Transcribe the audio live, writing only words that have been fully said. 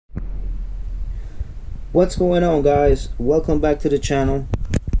What's going on, guys? Welcome back to the channel.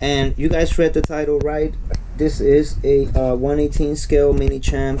 And you guys read the title right. This is a 118 scale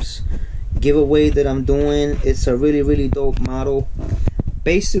Minichamps giveaway that I'm doing. It's a really dope model.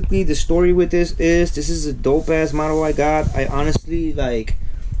 Basically, the story with this is a dope ass model I got. I honestly, like,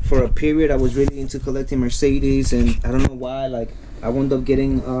 for a period I was really into collecting Mercedes, and I don't know why, like, I wound up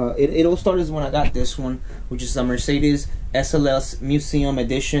getting it all started when I got this one, which is a Mercedes SLS Museum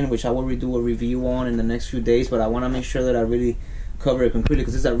Edition, which I will do a review on in the next few days, but I want to make sure that I really cover it completely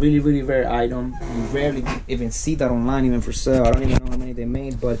because it's a really rare item. You rarely even see that online, even for sale. I don't even know how many they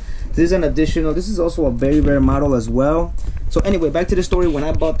made, but this is an additional. This is also a very rare model as well. So anyway, back to the story. When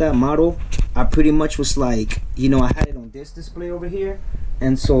I bought that model, I pretty much was like, you know, I had it on this display over here,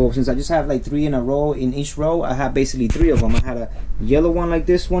 and so since I just have like 3 in a row, in each row I had basically 3 of them. I had a yellow one like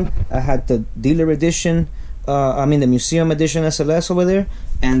this one, I had the dealer edition, the museum edition SLS over there,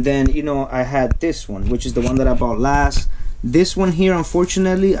 and then, you know, I had this one, which is the one that I bought last. This one here,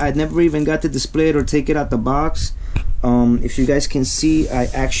 unfortunately, I never even got to display it or take it out the box. If you guys can see, I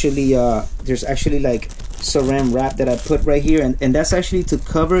actually there's actually like saran wrap that I put right here, and that's actually to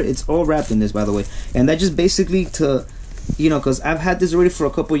cover. It's all wrapped in this, by the way, and that just basically to, you know, because I've had this already for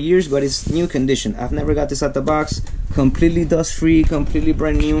a couple years, but it's new condition. I've never got this out the box. Completely dust free, completely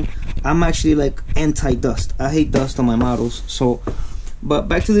brand new. I'm actually like anti-dust. I hate dust on my models. So, but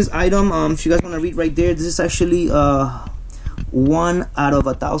back to this item. If you guys want to read right there, this is actually 1 out of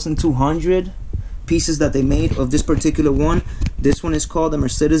 1,200 pieces that they made of this particular one. This one is called the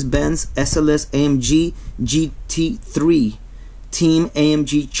Mercedes-Benz SLS AMG Gt3. Team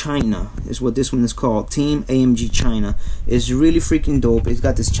AMG China is what this one is called. Team AMG China. It's really freaking dope. It's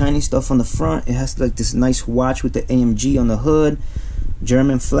got this Chinese stuff on the front. It has like this nice watch with the AMG on the hood,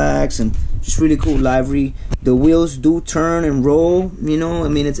 German flags, and just really cool livery. The wheels do turn and roll, you know. I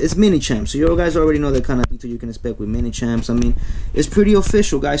mean, it's Minichamps, so you guys already know the kind of detail you can expect with Minichamps. I mean, it's pretty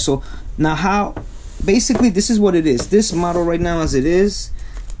official, guys. So now, how basically this is what it is. This model right now, as it is,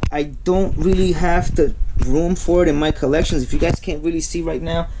 I don't really have the room for it in my collections. If you guys can't really see right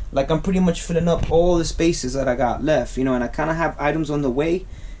now, like, I'm pretty much filling up all the spaces that I got left, you know, and I kind of have items on the way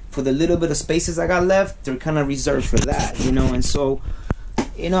for the little bit of spaces I got left. They're kind of reserved for that, you know. And so,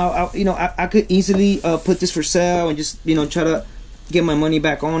 you know, I could easily put this for sale and just, you know, try to get my money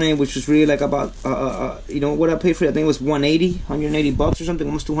back on it, which was really like about you know, what I paid for it, I think it was 180 bucks or something,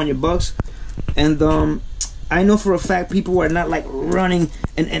 almost 200 bucks. And I know for a fact people are not like running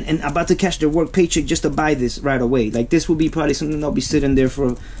and about to catch their work paycheck just to buy this right away. Like, this will be probably something that'll be sitting there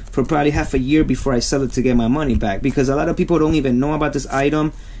for probably half a year before I sell it to get my money back, because a lot of people don't even know about this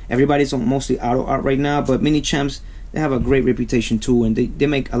item. Everybody's on mostly auto art right now, but Minichamps, they have a great reputation too, and they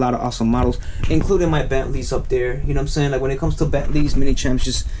make a lot of awesome models, including my Bentleys up there. You know what I'm saying? Like, when it comes to Bentleys, Minichamps,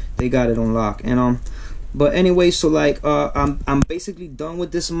 just, they got it on lock. And but anyway, so like I'm basically done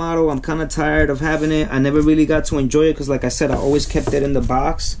with this model. I'm kind of tired of having it. I never really got to enjoy it because, like I said, I always kept it in the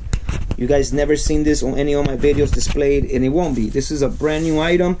box. You guys never seen this on any of my videos displayed, and it won't be. This is a brand new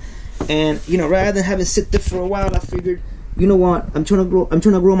item, and, you know, rather than having sit there for a while, I figured, you know what, I'm trying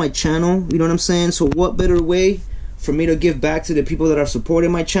to grow my channel. You know what I'm saying? So what better way for me to give back to the people that are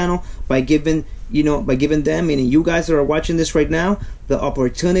supporting my channel by giving, you know, by giving them, meaning you guys that are watching this right now, the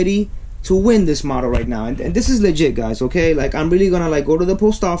opportunity to win this model right now. And this is legit, guys, okay? Like, I'm really gonna like go to the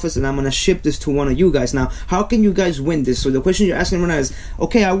post office and I'm gonna ship this to one of you guys. Now, how can you guys win this? So the question you're asking right now is,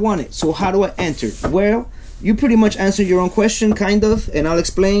 okay, I want it, so how do I enter? Well, you pretty much answered your own question, kind of, and I'll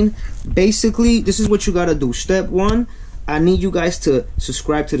explain. Basically, this is what you gotta do. Step 1, I need you guys to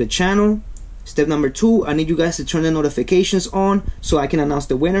subscribe to the channel. Step number 2, I need you guys to turn the notifications on so I can announce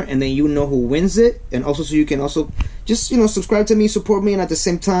the winner, and then you know who wins it. And also, so you can also just, you know, subscribe to me, support me, and at the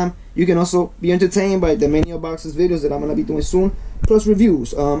same time, you can also be entertained by the Mania Boxes videos that I'm gonna be doing soon, plus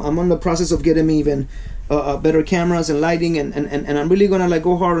reviews. I'm on the process of getting me even better cameras and lighting, and I'm really gonna like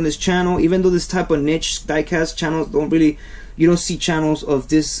go hard on this channel, even though this type of niche diecast channels don't really, you don't see channels of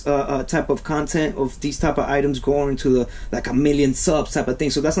this type of content, of these type of items going to the like 1 million subs type of thing.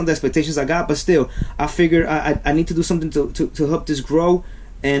 So that's not the expectations I got, but still, I figure I need to do something to help this grow.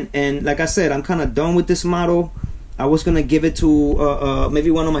 And like I said, I'm kind of done with this model. I was gonna give it to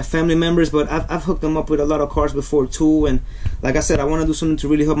maybe one of my family members, but I've hooked them up with a lot of cars before too. And like I said, I want to do something to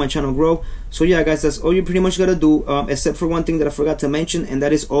really help my channel grow. So yeah, guys, that's all you pretty much gotta do, except for one thing that I forgot to mention, and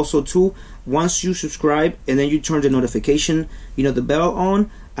that is also too, once you subscribe and then you turn the notification, you know, the bell on,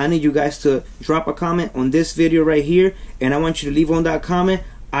 I need you guys to drop a comment on this video right here, and I want you to leave on that comment,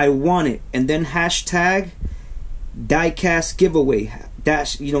 I want it, and then hashtag diecast giveaway.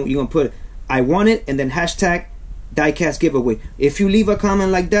 Dash, you know, you're gonna put I want it, and then hashtag diecast giveaway. If you leave a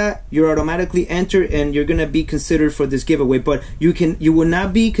comment like that, you're automatically entered and you're gonna be considered for this giveaway. But you will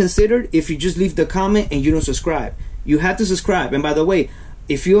not be considered if you just leave the comment and you don't subscribe. You have to subscribe. And by the way,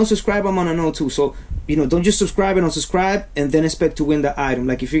 if you don't subscribe, I'm gonna know too. So don't just subscribe and unsubscribe and then expect to win the item.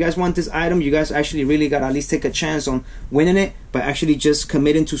 Like, if you guys want this item, you guys actually really gotta at least take a chance on winning it by actually just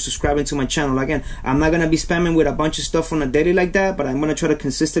committing to subscribing to my channel. Again, I'm not gonna be spamming with a bunch of stuff on a daily like that, but I'm gonna try to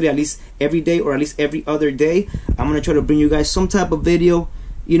consistently, at least every day or at least every other day, I'm gonna try to bring you guys some type of video,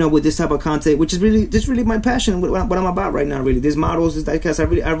 with this type of content, which is really my passion, what I'm about right now. Really, these models, this diecast,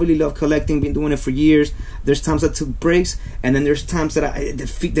 I really love collecting. Been doing it for years. There's times I took breaks, and then there's times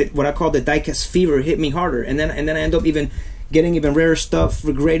that what I call the diecast fever hit me harder, and then I end up getting even rarer stuff,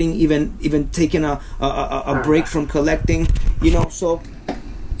 regretting even taking a break from collecting. So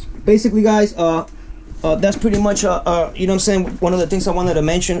basically, guys, that's pretty much what I'm saying, one of the things I wanted to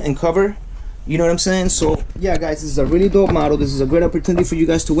mention and cover. You know what I'm saying? So yeah, guys, this is a really dope model. This is a great opportunity for you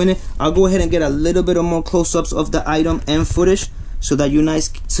guys to win it. I'll go ahead and get a little bit of more close-ups of the item and footage so that you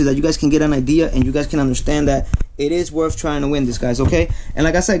guys can get an idea and you guys can understand that it is worth trying to win this, guys. Okay? And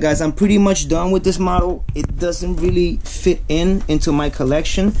like I said, guys, I'm pretty much done with this model. It doesn't really fit into my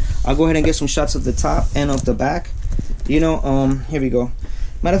collection. I'll go ahead and get some shots of the top and of the back. Here we go.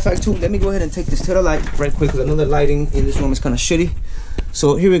 Matter of fact, too, let me go ahead and take this to the light right quick, because I know the lighting in this room is kind of shitty.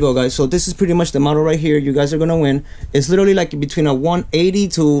 So here we go, guys. So this is pretty much the model right here. You guys are gonna win. It's literally like between a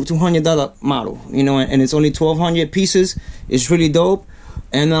 $180 to $200 model, and it's only 1,200 pieces. It's really dope.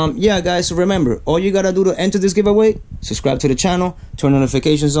 And yeah, guys, so remember, all you gotta do to enter this giveaway: subscribe to the channel, turn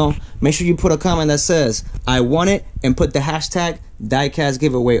notifications on, make sure you put a comment that says I want it, and put the hashtag diecast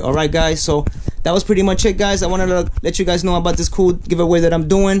giveaway. All right, guys, so that was pretty much it, guys. I wanted to let you guys know about this cool giveaway that I'm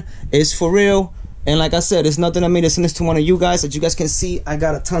doing. It's for real. And like I said, it's nothing I made to send this to one of you guys. As you guys can see, I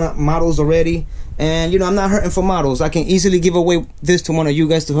got a ton of models already. And, I'm not hurting for models. I can easily give away this to one of you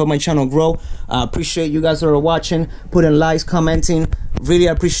guys to help my channel grow. I appreciate you guys that are watching, putting likes, commenting. Really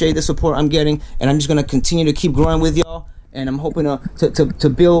appreciate the support I'm getting. And I'm just going to continue to keep growing with y'all. And I'm hoping to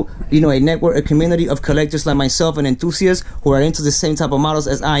build, a network, a community of collectors like myself and enthusiasts who are into the same type of models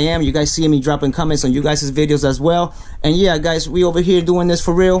as I am. You guys see me dropping comments on you guys' videos as well. And yeah, guys, we over here doing this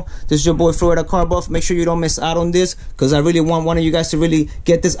for real. This is your boy Florida Car Buff. Make sure you don't miss out on this, because I really want one of you guys to really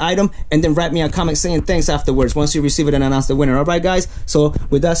get this item and then write me a comment saying thanks afterwards once you receive it and announce the winner. All right, guys? So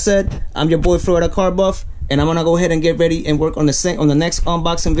with that said, I'm your boy Florida Car Buff, and I'm gonna go ahead and get ready and work on the next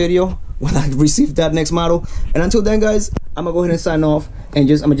unboxing video when I receive that next model. And until then, guys, I'm gonna go ahead and sign off, and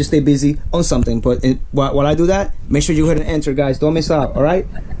I'm gonna just stay busy on something. But while I do that, make sure you go ahead and enter, guys. Don't miss out. All right?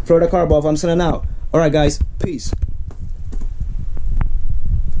 Florida Car Buff, I'm signing out. All right, guys. Peace.